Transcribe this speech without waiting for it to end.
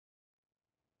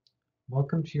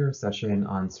Welcome to your session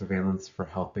on surveillance for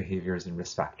health behaviors and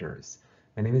risk factors.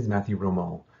 My name is Matthew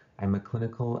Romo. I'm a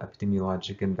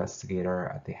clinical-epidemiologic investigator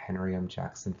at the Henry M.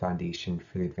 Jackson Foundation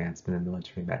for the Advancement of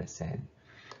Military Medicine.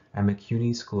 I'm a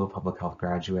CUNY School of Public Health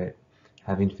graduate,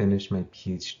 having finished my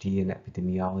PhD in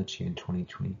epidemiology in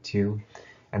 2022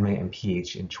 and my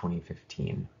MPH in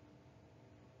 2015.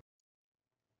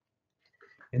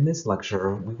 In this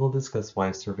lecture, we will discuss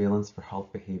why surveillance for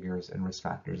health behaviors and risk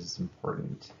factors is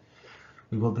important.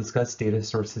 We will discuss data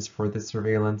sources for this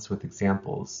surveillance with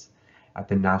examples at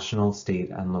the national, state,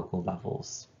 and local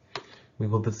levels. We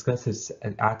will discuss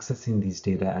accessing these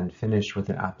data and finish with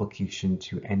an application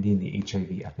to ending the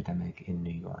HIV epidemic in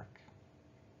New York.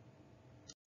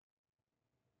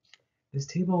 This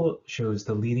table shows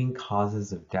the leading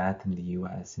causes of death in the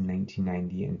US in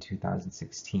 1990 and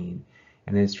 2016,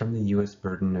 and is from the US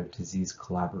Burden of Disease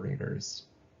collaborators.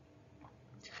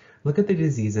 Look at the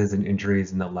diseases and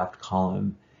injuries in the left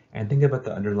column and think about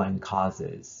the underlying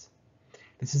causes.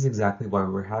 This is exactly why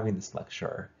we're having this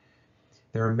lecture.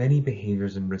 There are many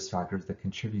behaviors and risk factors that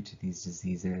contribute to these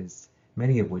diseases,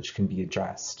 many of which can be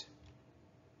addressed.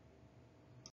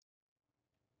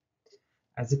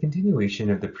 As a continuation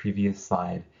of the previous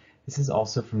slide, this is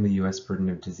also from the US Burden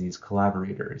of Disease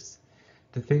collaborators.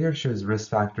 The figure shows risk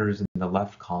factors in the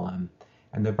left column,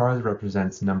 and the bar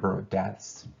represents number of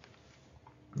deaths.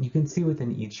 You can see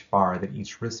within each bar that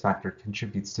each risk factor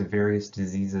contributes to various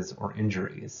diseases or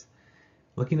injuries.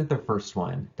 Looking at the first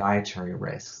one, dietary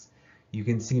risks, you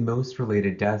can see most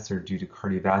related deaths are due to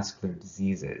cardiovascular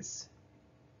diseases.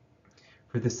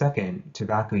 For the second,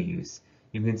 tobacco use,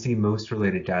 you can see most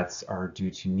related deaths are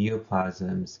due to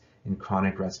neoplasms and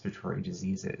chronic respiratory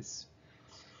diseases.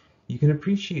 You can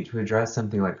appreciate to address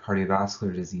something like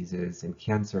cardiovascular diseases and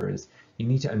cancers, you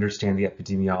need to understand the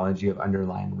epidemiology of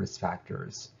underlying risk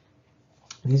factors.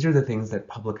 These are the things that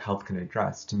public health can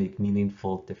address to make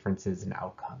meaningful differences in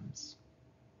outcomes.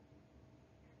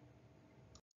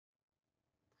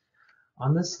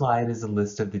 On this slide is a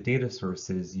list of the data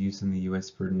sources used in the US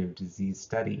Burden of Disease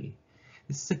study.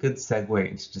 This is a good segue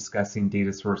into discussing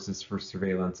data sources for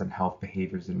surveillance on health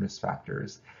behaviors and risk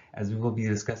factors, as we will be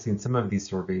discussing some of these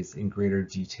surveys in greater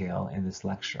detail in this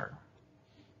lecture.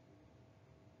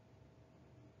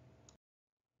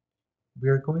 We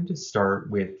are going to start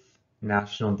with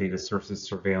national data sources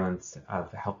surveillance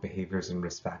of health behaviors and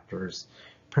risk factors.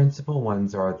 Principal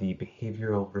ones are the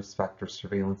Behavioral Risk Factor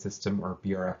Surveillance System, or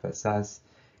BRFSS,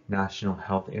 National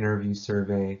Health Interview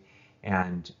Survey,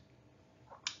 and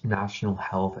National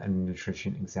Health and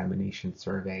Nutrition Examination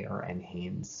Survey, or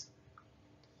NHANES.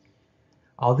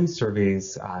 All these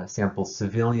surveys sample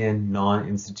civilian,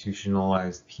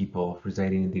 non-institutionalized people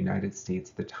residing in the United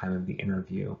States at the time of the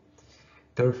interview.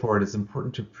 Therefore, it is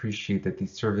important to appreciate that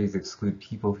these surveys exclude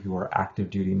people who are active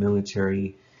duty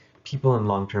military, people in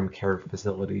long-term care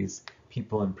facilities,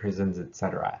 people in prisons,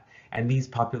 etc. And these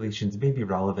populations may be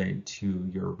relevant to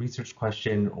your research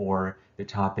question or the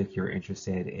topic you're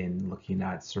interested in looking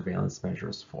at surveillance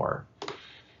measures for.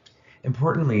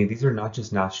 Importantly, these are not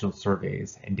just national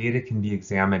surveys, and data can be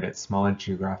examined at smaller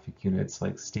geographic units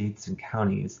like states and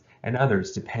counties, and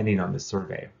others depending on the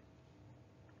survey.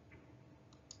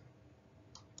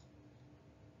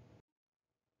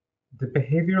 The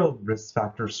Behavioral Risk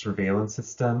Factor Surveillance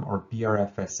System, or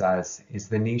BRFSS, is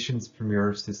the nation's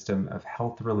premier system of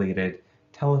health-related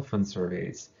telephone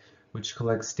surveys, which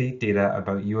collects state data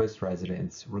about U.S.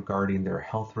 residents regarding their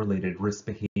health-related risk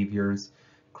behaviors,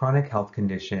 chronic health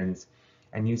conditions,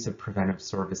 and use of preventive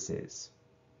services.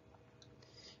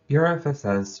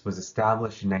 BRFSS was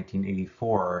established in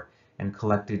 1984 and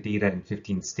collected data in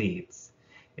 15 states.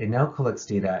 It now collects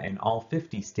data in all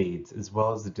 50 states, as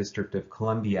well as the District of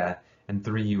Columbia and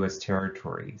 3 U.S.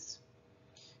 territories.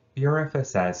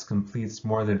 BRFSS completes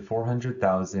more than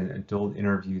 400,000 adult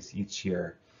interviews each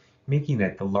year, making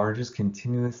it the largest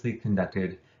continuously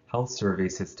conducted health survey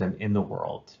system in the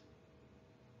world.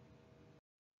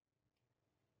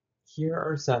 Here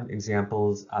are some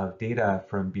examples of data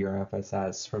from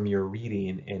BRFSS from your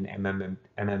reading in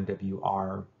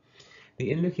MMWR.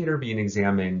 The indicator being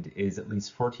examined is at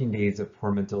least 14 days of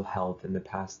poor mental health in the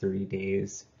past 30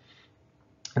 days.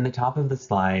 And the top of the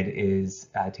slide is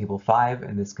Table 5,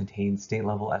 and this contains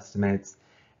state-level estimates.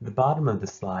 At the bottom of the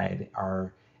slide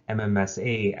are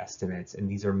MMSA estimates, and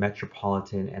these are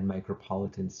metropolitan and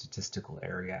micropolitan statistical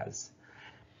areas.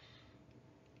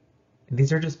 And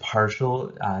these are just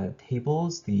partial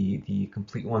tables. The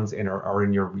complete ones are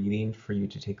in your reading for you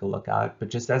to take a look at, but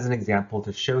just as an example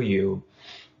to show you,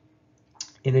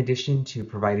 in addition to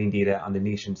providing data on the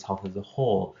nation's health as a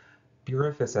whole,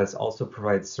 BRFSS also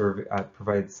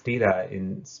provides data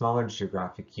in smaller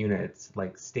geographic units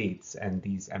like states and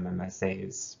these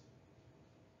MMSAs.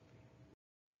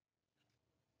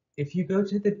 If you go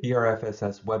to the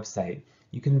BRFSS website,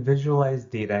 you can visualize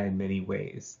data in many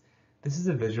ways. This is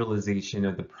a visualization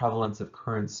of the prevalence of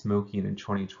current smoking in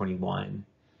 2021.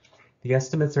 The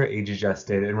estimates are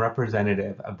age-adjusted and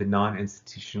representative of the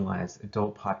non-institutionalized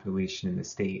adult population in the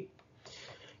state.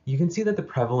 You can see that the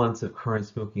prevalence of current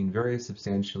smoking varies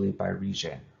substantially by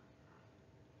region.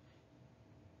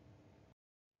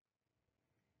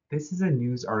 This is a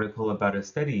news article about a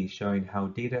study showing how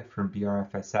data from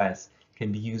BRFSS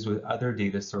can be used with other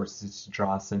data sources to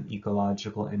draw some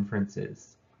ecological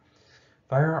inferences.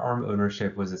 Firearm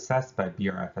ownership was assessed by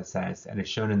BRFSS and is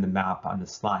shown in the map on the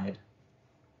slide.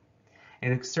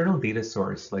 An external data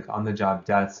source, like on-the-job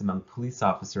deaths among police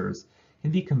officers,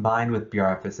 can be combined with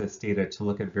BRFSS data to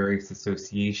look at various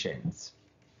associations.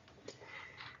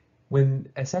 When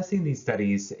assessing these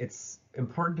studies, it's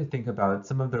important to think about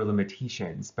some of their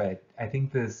limitations, but I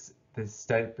think the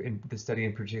study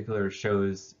in particular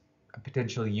shows a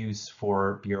potential use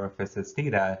for BRFSS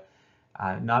data,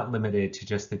 not limited to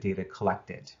just the data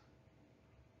collected.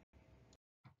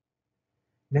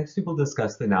 Next, we will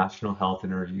discuss the National Health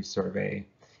Interview Survey.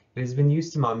 It has been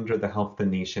used to monitor the health of the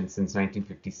nation since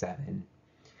 1957.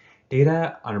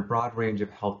 Data on a broad range of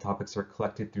health topics are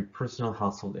collected through personal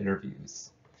household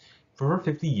interviews. For over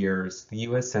 50 years, the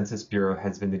U.S. Census Bureau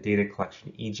has been the data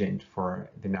collection agent for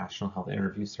the National Health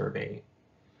Interview Survey.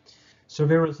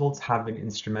 Survey results have been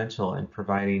instrumental in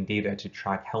providing data to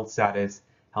track health status,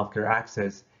 healthcare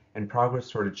access, and progress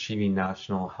toward achieving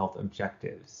national health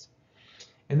objectives.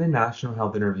 In the National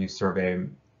Health Interview Survey,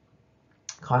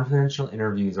 confidential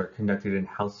interviews are conducted in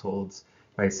households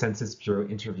by Census Bureau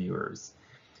interviewers.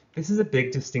 This is a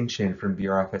big distinction from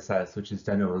BRFSS, which is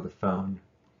done over the phone.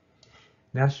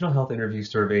 National Health Interview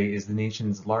Survey is the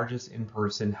nation's largest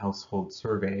in-person household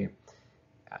survey,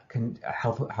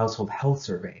 household health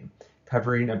survey,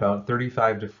 covering about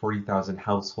 35 to 40,000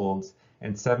 households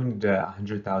and 70 to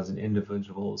 100,000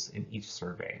 individuals in each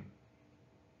survey.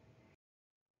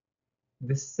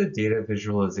 This is a data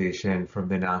visualization from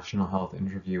the National Health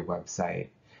Interview website.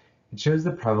 It shows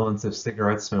the prevalence of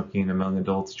cigarette smoking among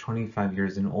adults 25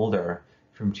 years and older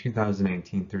from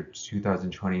 2019 through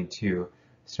 2022,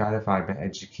 stratified by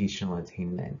educational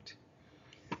attainment.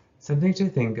 Something to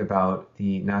think about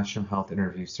the National Health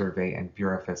Interview Survey and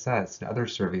BRFSS and other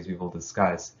surveys we will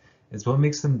discuss is what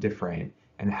makes them different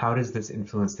and how does this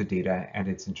influence the data and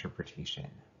its interpretation.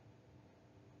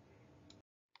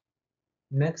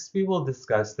 Next, we will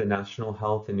discuss the National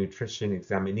Health and Nutrition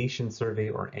Examination Survey,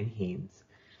 or NHANES.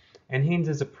 NHANES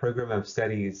is a program of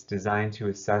studies designed to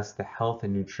assess the health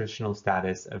and nutritional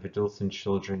status of adults and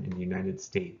children in the United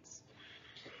States.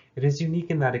 It is unique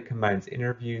in that it combines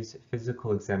interviews,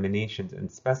 physical examinations, and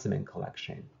specimen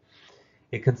collection.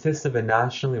 It consists of a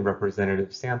nationally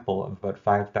representative sample of about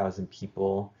 5,000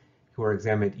 people who are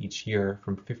examined each year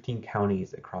from 15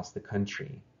 counties across the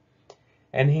country.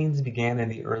 NHANES began in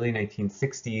the early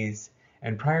 1960s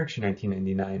and prior to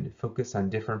 1999 focused on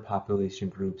different population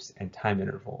groups and time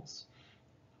intervals.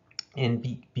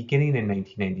 Beginning in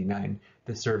 1999,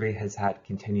 the survey has had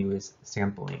continuous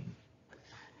sampling.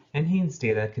 NHANES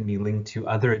data can be linked to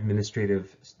other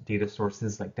administrative data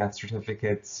sources like death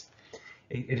certificates.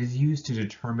 It is used to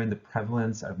determine the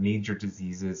prevalence of major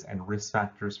diseases and risk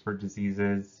factors for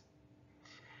diseases.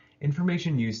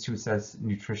 Information used to assess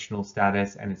nutritional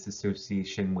status and its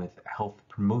association with health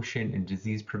promotion and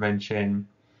disease prevention.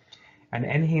 And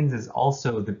NHANES is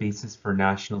also the basis for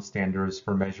national standards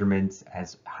for measurements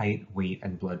as height, weight,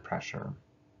 and blood pressure.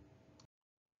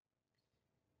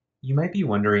 You might be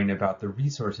wondering about the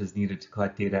resources needed to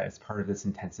collect data as part of this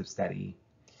intensive study.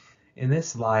 In this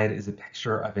slide is a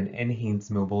picture of an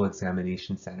NHANES mobile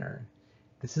examination center.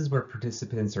 This is where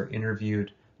participants are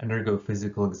interviewed, undergo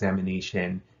physical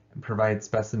examination, and provide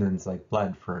specimens like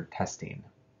blood for testing.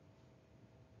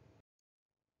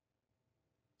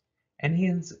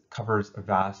 NHANES covers a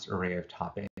vast array of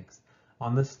topics.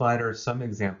 On this slide are some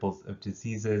examples of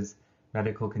diseases,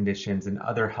 medical conditions, and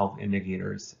other health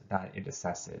indicators that it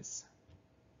assesses.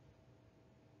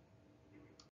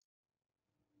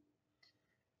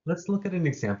 Let's look at an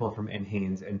example from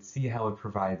NHANES and see how it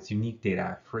provides unique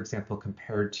data, for example,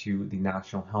 compared to the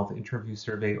National Health Interview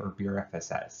Survey or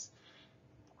BRFSS.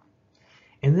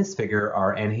 In this figure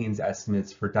are NHANES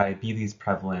estimates for diabetes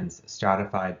prevalence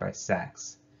stratified by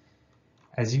sex.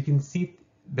 As you can see,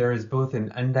 there is both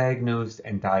an undiagnosed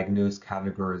and diagnosed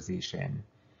categorization.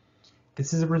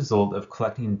 This is a result of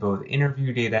collecting both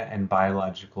interview data and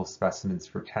biological specimens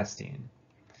for testing.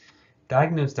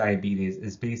 Diagnosed diabetes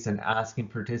is based on asking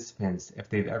participants if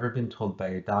they've ever been told by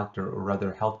a doctor or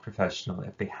other health professional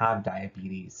if they have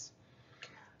diabetes.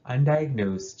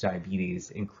 Undiagnosed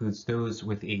diabetes includes those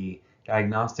with a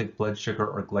diagnostic blood sugar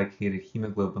or glycated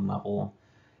hemoglobin level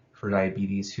for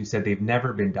diabetes who said they've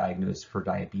never been diagnosed for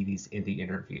diabetes in the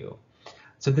interview.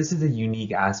 So this is a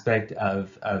unique aspect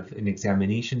of an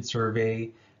examination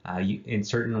survey, and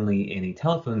certainly in a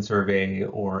telephone survey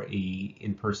or a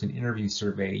in-person interview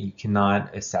survey, you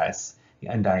cannot assess the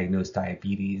undiagnosed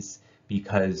diabetes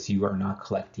because you are not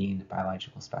collecting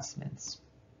biological specimens.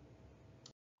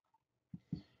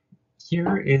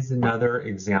 Here is another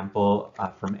example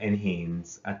from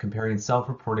NHANES comparing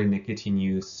self-reported nicotine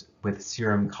use with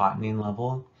serum cotinine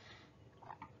level.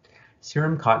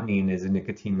 Serum cotinine is a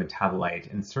nicotine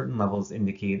metabolite, and certain levels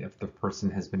indicate if the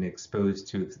person has been exposed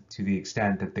to the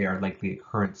extent that they are likely a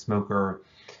current smoker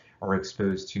or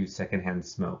exposed to secondhand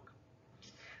smoke.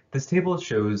 This table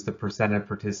shows the percent of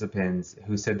participants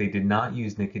who said they did not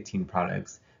use nicotine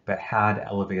products but had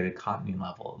elevated cotinine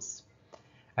levels.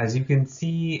 As you can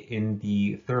see in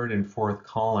the third and fourth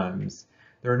columns,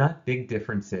 there are not big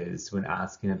differences when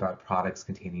asking about products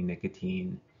containing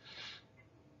nicotine.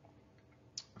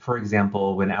 For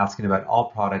example, when asking about all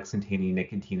products containing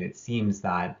nicotine, it seems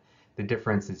that the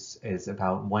difference is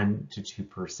about 1 to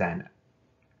 2%.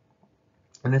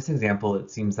 In this example, it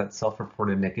seems that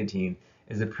self-reported nicotine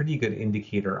is a pretty good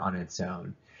indicator on its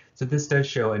own. So this does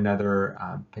show another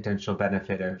potential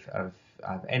benefit of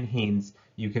NHANES.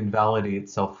 You can validate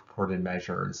self-reported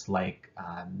measures like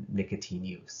nicotine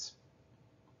use.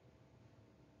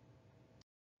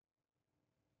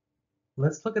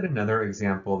 Let's look at another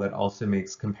example that also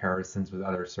makes comparisons with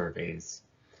other surveys.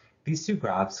 These two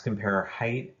graphs compare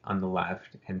height on the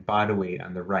left and body weight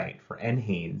on the right for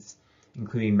NHANES,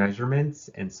 including measurements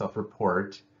and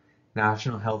self-report,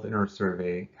 National Health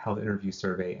Interview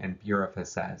Survey, and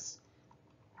BRFSS.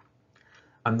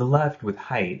 On the left with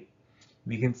height,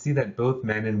 we can see that both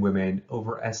men and women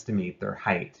overestimate their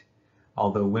height,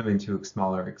 although women to a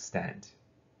smaller extent.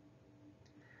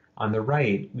 On the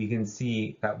right, we can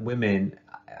see that women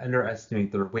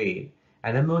underestimate their weight,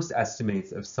 and that most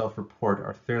estimates of self-report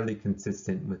are fairly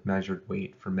consistent with measured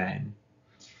weight for men.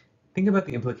 Think about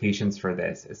the implications for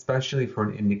this, especially for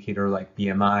an indicator like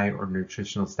BMI or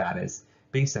nutritional status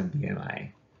based on BMI.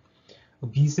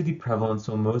 Obesity prevalence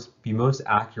will be most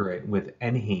accurate with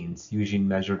NHANES using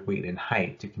measured weight and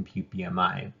height to compute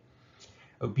BMI.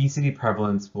 Obesity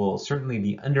prevalence will certainly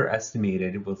be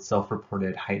underestimated with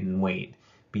self-reported height and weight,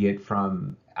 be it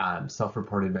from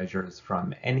self-reported measures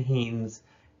from NHANES,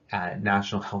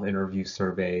 National Health Interview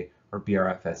Survey, or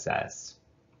BRFSS.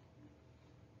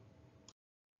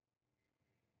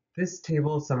 This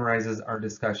table summarizes our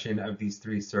discussion of these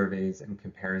three surveys and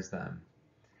compares them.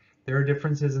 There are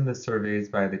differences in the surveys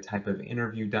by the type of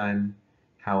interview done,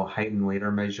 how height and weight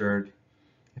are measured,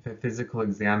 if a physical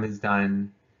exam is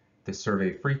done, the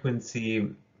survey frequency,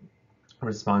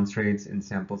 response rates, and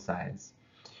sample size.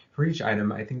 For each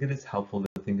item, I think it is helpful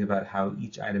to think about how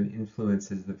each item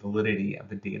influences the validity of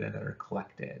the data that are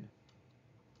collected.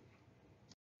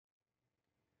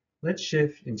 Let's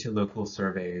shift into local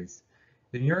surveys.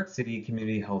 The New York City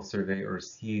Community Health Survey, or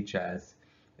CHS,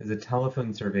 is a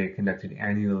telephone survey conducted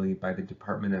annually by the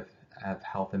Department of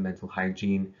Health and Mental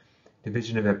Hygiene,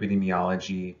 Division of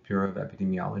Epidemiology, Bureau of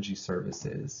Epidemiology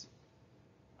Services.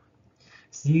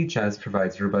 CHS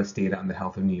provides robust data on the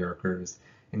health of New Yorkers,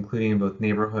 including both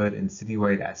neighborhood and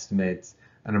citywide estimates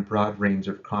on a broad range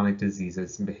of chronic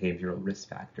diseases and behavioral risk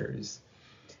factors.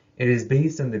 It is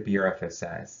based on the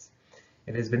BRFSS.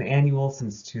 It has been annual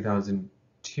since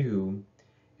 2002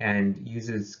 and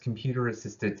uses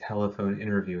computer-assisted telephone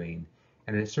interviewing,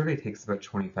 and the survey takes about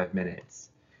 25 minutes.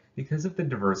 Because of the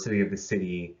diversity of the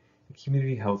city, the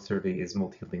Community Health Survey is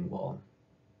multilingual.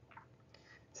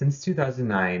 Since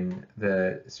 2009,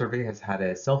 the survey has had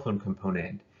a cell phone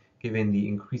component, given the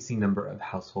increasing number of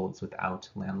households without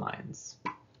landlines.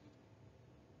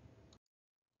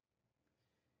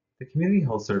 The Community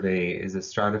Health Survey is a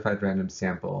stratified random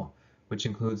sample, which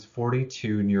includes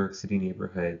 42 New York City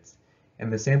neighborhoods,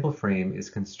 and the sample frame is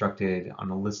constructed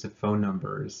on a list of phone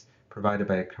numbers provided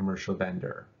by a commercial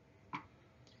vendor.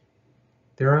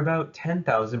 There are about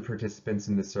 10,000 participants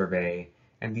in the survey,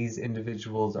 and these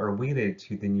individuals are weighted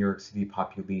to the New York City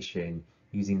population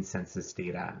using census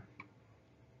data.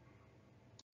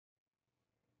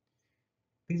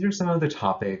 These are some of the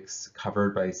topics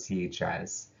covered by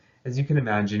CHS. As you can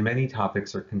imagine, many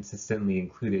topics are consistently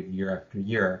included year after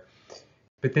year,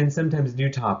 but then sometimes new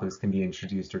topics can be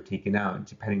introduced or taken out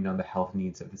depending on the health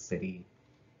needs of the city.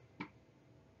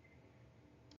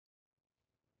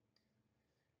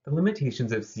 The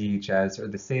limitations of CHS are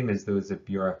the same as those of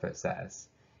BRFSS.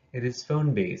 It is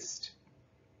phone-based,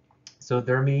 so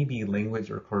there may be language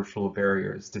or cultural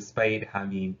barriers despite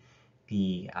having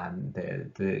the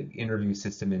interview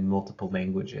system in multiple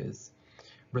languages.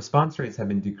 Response rates have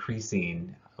been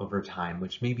decreasing over time,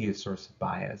 which may be a source of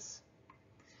bias.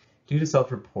 Due to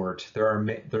self-report, there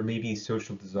may be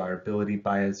social desirability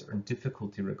bias or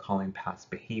difficulty recalling past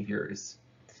behaviors.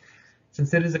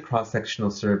 Since it is a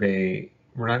cross-sectional survey,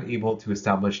 we're not able to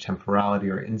establish temporality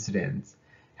or incidence.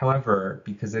 However,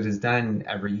 because it is done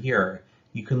every year,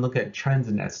 you can look at trends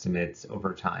and estimates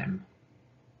over time.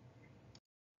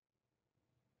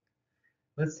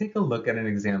 Let's take a look at an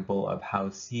example of how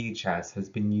CHS has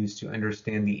been used to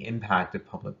understand the impact of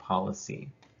public policy.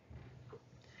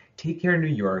 Take Care New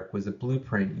York was a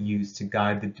blueprint used to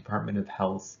guide the Department of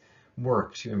Health's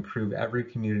work to improve every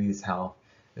community's health,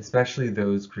 especially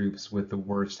those groups with the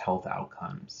worst health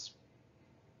outcomes.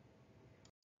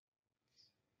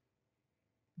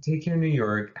 Take Care New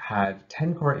York had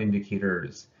 10 core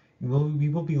indicators. We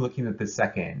will be looking at the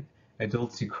second,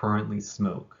 adults who currently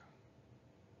smoke.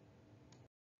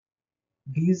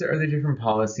 These are the different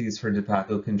policies for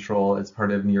tobacco control as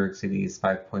part of New York City's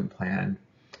 5-point plan.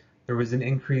 There was an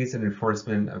increase in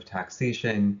enforcement of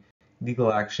taxation,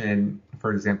 legal action,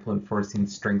 for example, enforcing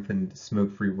strengthened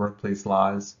smoke-free workplace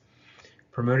laws,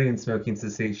 promoting smoking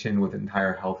cessation with an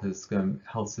entire health system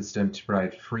to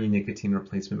provide free nicotine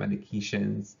replacement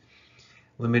medications,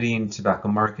 limiting tobacco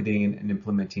marketing and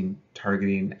implementing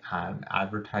targeting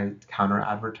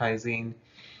counter-advertising,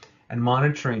 and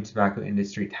monitoring tobacco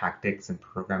industry tactics and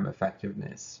program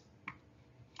effectiveness.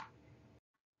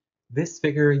 This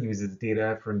figure uses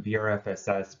data from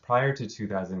BRFSS prior to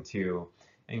 2002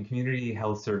 and Community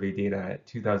Health Survey data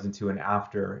 2002 and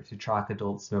after to track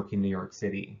adult smoking in New York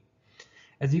City.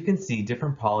 As you can see,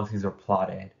 different policies are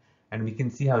plotted, and we can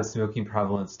see how smoking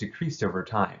prevalence decreased over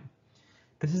time.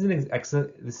 This is an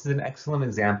excellent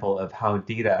example of how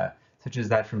data, such as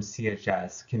that from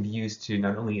CHS, can be used to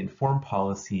not only inform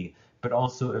policy, but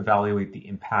also evaluate the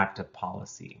impact of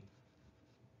policy.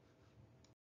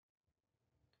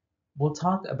 We'll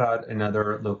talk about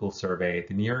another local survey,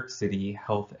 the New York City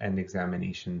Health and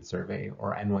Examination Survey,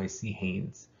 or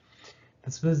NYC-Haines.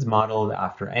 This was modeled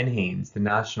after NHANES, the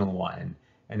national one,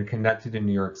 and conducted in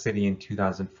New York City in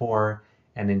 2004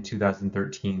 and in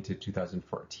 2013 to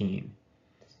 2014.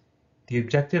 The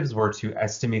objectives were to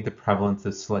estimate the prevalence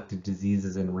of selected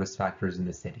diseases and risk factors in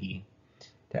the city,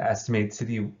 to estimate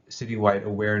citywide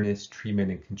awareness,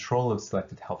 treatment, and control of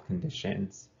selected health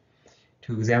conditions,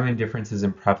 to examine differences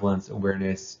in prevalence,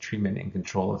 awareness, treatment, and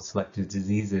control of selected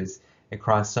diseases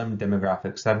across some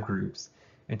demographic subgroups,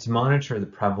 and to monitor the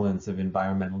prevalence of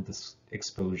environmental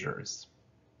exposures.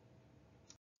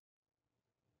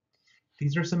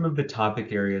 These are some of the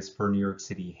topic areas for New York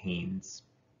City Haines.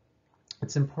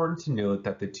 It's important to note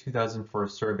that the 2004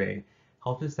 survey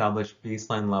helped establish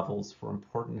baseline levels for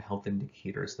important health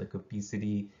indicators like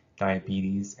obesity,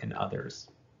 diabetes, and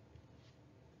others.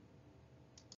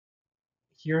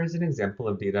 Here is an example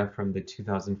of data from the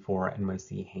 2004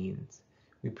 NYC Haines.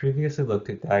 We previously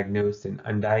looked at diagnosed and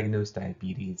undiagnosed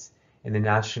diabetes in the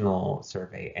national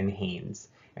survey and Haines,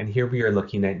 and here we are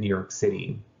looking at New York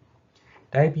City.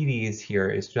 Diabetes here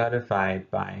is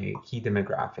stratified by key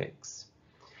demographics.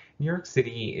 New York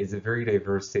City is a very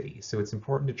diverse city, so it's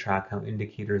important to track how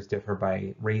indicators differ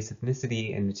by race,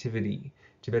 ethnicity, and nativity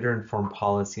to better inform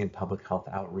policy and public health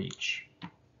outreach.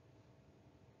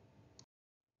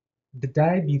 The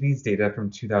diabetes data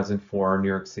from 2004 New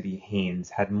York City Haines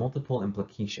had multiple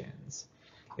implications.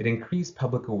 It increased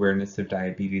public awareness of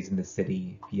diabetes in the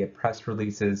city via press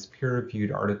releases,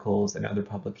 peer-reviewed articles, and other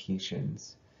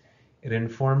publications. It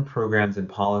informed programs and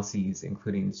policies,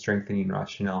 including strengthening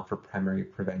rationale for primary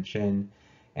prevention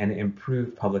and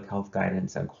improved public health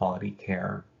guidance on quality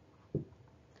care.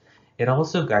 It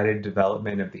also guided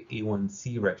development of the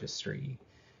A1C registry,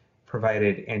 which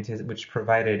provided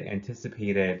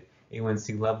anticipated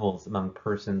A1C levels among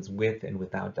persons with and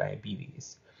without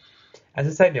diabetes. As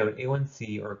a side note,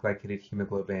 A1C, or glycated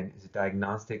hemoglobin, is a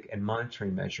diagnostic and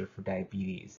monitoring measure for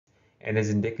diabetes and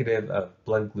is indicative of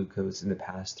blood glucose in the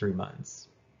past 3 months.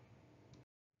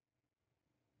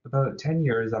 About 10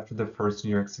 years after the first New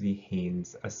York City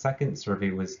Haines, a second survey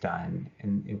was done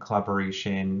in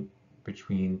collaboration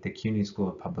between the CUNY School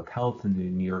of Public Health and the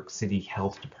New York City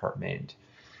Health Department.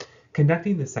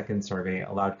 Conducting the second survey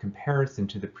allowed comparison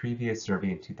to the previous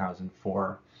survey in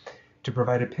 2004 to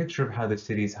provide a picture of how the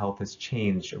city's health has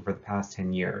changed over the past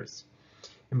 10 years.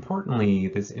 Importantly,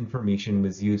 this information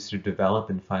was used to develop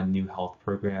and fund new health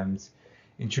programs,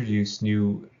 introduce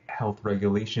new health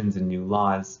regulations and new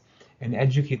laws, and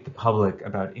educate the public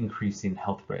about increasing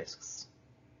health risks.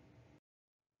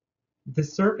 The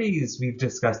surveys we've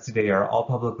discussed today are all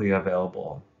publicly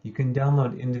available. You can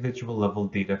download individual level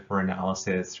data for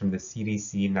analysis from the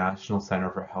CDC National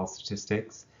Center for Health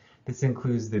Statistics. This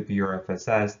includes the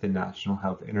BRFSS, the National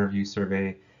Health Interview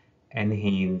Survey,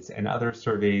 NHANES, and other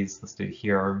surveys listed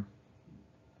here.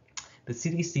 The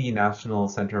CDC National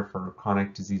Center for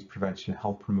Chronic Disease Prevention and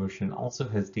Health Promotion also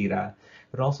has data,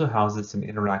 but also houses some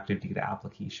interactive data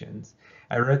applications.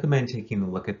 I recommend taking a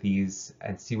look at these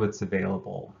and see what's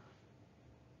available.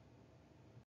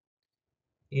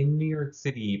 In New York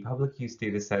City, public use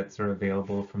datasets are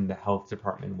available from the Health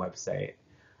Department website.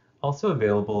 Also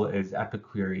available is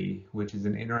EpiQuery, which is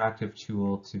an interactive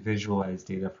tool to visualize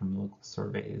data from local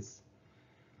surveys.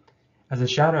 As a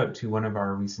shout out to one of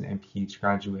our recent MPH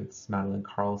graduates, Madeline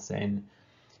Carlson,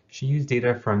 she used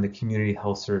data from the Community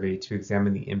Health Survey to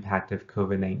examine the impact of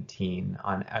COVID-19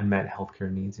 on unmet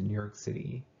healthcare needs in New York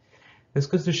City. This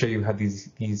goes to show you how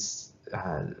these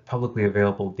publicly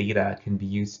available data can be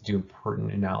used to do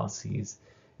important analyses,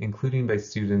 including by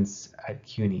students at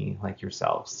CUNY like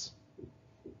yourselves.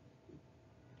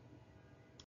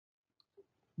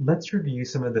 Let's review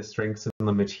some of the strengths and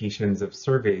limitations of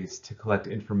surveys to collect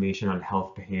information on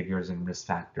health behaviors and risk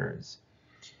factors.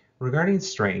 Regarding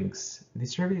strengths,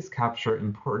 these surveys capture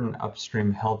important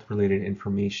upstream health-related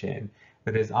information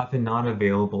that is often not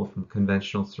available from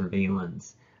conventional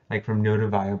surveillance, like from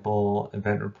notifiable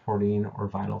event reporting or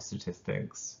vital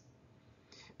statistics.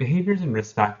 Behaviors and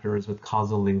risk factors with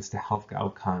causal links to health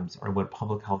outcomes are what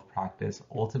public health practice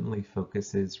ultimately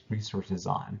focuses resources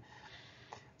on,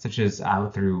 such as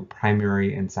through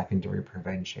primary and secondary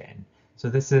prevention. So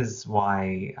this is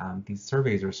why these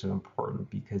surveys are so important,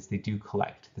 because they do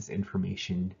collect this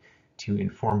information to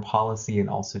inform policy and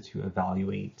also to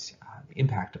evaluate the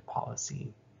impact of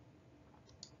policy.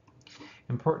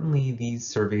 Importantly, these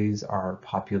surveys are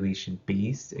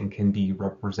population-based and can be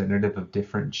representative of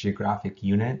different geographic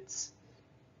units.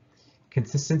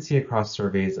 Consistency across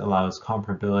surveys allows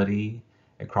comparability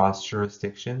across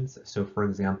jurisdictions. So for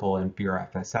example, in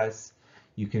BRFSS,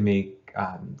 you can make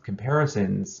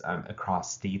comparisons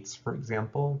across states, for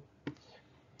example.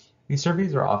 These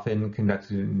surveys are often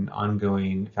conducted in an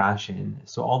ongoing fashion.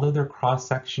 So although they're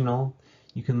cross-sectional,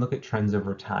 you can look at trends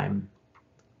over time.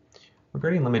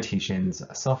 Regarding limitations,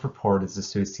 self-report is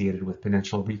associated with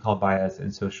potential recall bias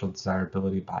and social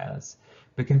desirability bias,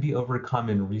 but can be overcome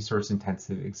in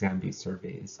resource-intensive exam-based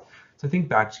surveys. So think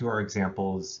back to our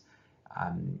examples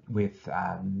with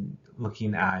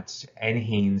looking at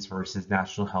NHANES versus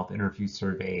National Health Interview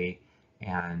Survey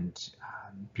and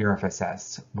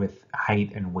BRFSS with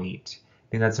height and weight. I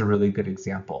think that's a really good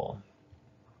example.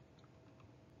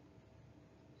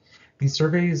 These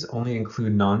surveys only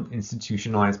include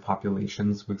non-institutionalized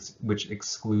populations, which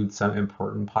exclude some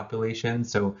important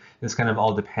populations. So this kind of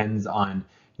all depends on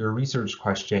your research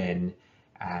question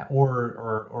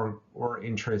or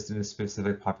interest in a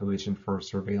specific population for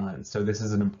surveillance. So this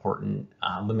is an important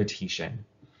limitation.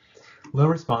 Low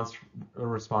response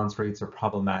rates are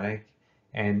problematic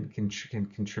and can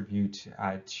contribute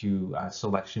to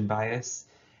selection bias.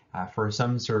 For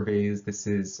some surveys, this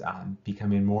is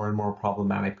becoming more and more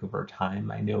problematic over time.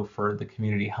 I know for the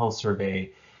Community Health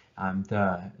Survey,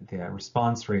 the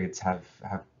response rates have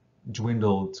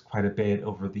dwindled quite a bit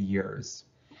over the years.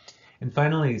 And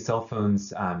finally, cell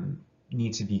phones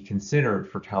need to be considered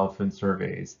for telephone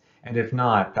surveys. And if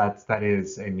not, that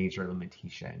is a major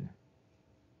limitation.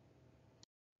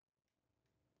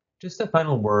 Just a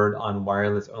final word on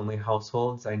wireless-only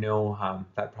households. I know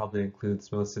that probably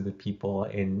includes most of the people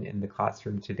in the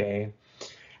classroom today.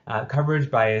 Coverage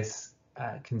bias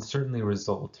can certainly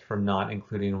result from not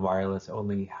including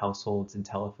wireless-only households in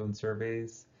telephone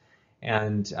surveys.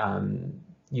 And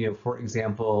for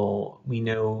example, we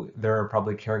know there are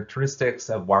probably characteristics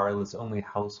of wireless-only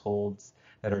households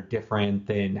that are different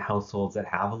than households that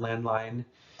have a landline.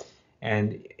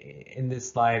 And in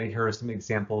this slide, here are some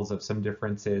examples of some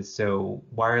differences. So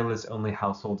wireless-only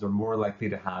households are more likely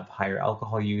to have higher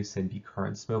alcohol use and be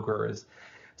current smokers.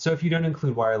 So if you don't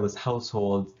include wireless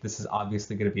households, this is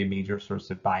obviously going to be a major source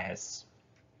of bias.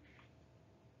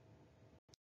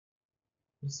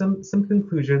 Some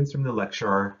conclusions from the lecture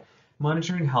are: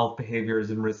 monitoring health behaviors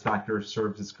and risk factors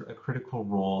serves as a critical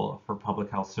role for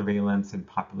public health surveillance and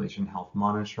population health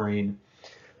monitoring.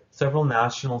 Several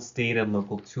national, state, and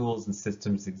local tools and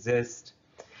systems exist.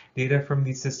 Data from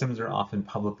these systems are often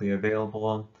publicly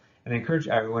available, and I encourage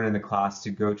everyone in the class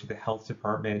to go to the Health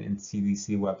Department and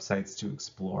CDC websites to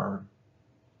explore.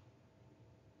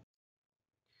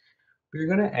 We're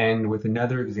going to end with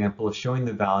another example of showing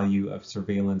the value of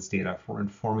surveillance data for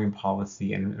informing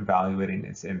policy and evaluating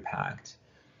its impact.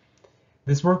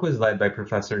 This work was led by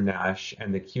Professor Nash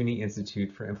and the CUNY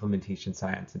Institute for Implementation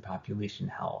Science and Population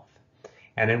Health.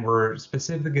 And we're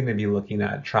specifically going to be looking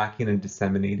at tracking and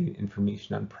disseminating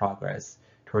information on progress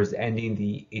towards ending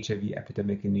the HIV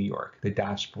epidemic in New York, the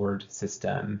dashboard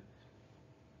system.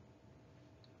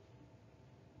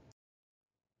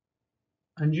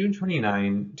 On June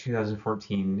 29,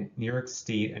 2014, New York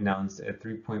State announced a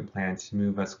three-point plan to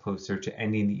move us closer to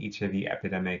ending the HIV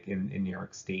epidemic in New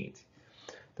York State.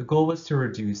 The goal was to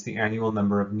reduce the annual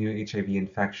number of new HIV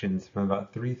infections from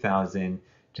about 3,000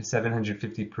 to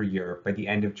 750 per year by the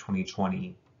end of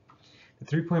 2020. The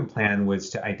three-point plan was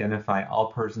to identify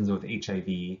all persons with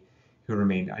HIV who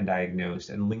remained undiagnosed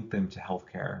and link them to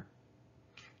healthcare.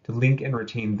 To link and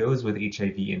retain those with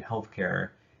HIV in healthcare,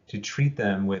 to treat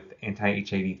them with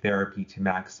anti-HIV therapy to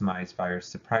maximize virus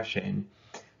suppression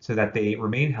so that they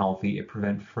remain healthy and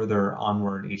prevent further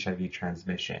onward HIV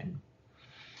transmission.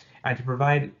 And to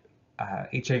provide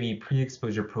HIV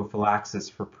pre-exposure prophylaxis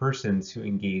for persons who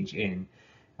engage in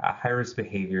high-risk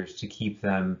behaviors to keep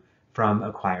them from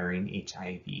acquiring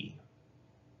HIV.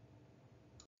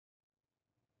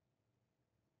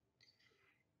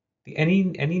 The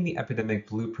Ending the Epidemic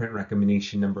Blueprint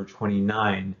Recommendation number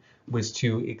 29 was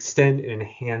to extend and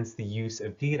enhance the use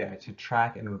of data to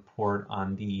track and report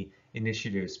on the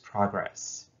initiative's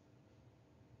progress.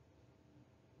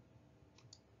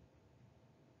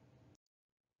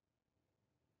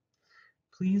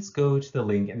 Please go to the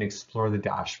link and explore the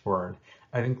dashboard.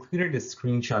 I've included a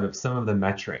screenshot of some of the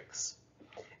metrics.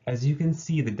 As you can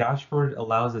see, the dashboard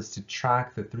allows us to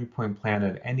track the three-point plan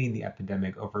of ending the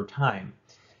epidemic over time,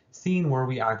 seeing where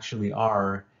we actually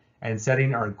are and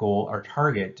setting our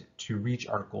target to reach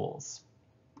our goals.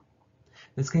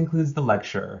 This concludes the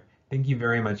lecture. Thank you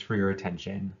very much for your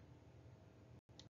attention.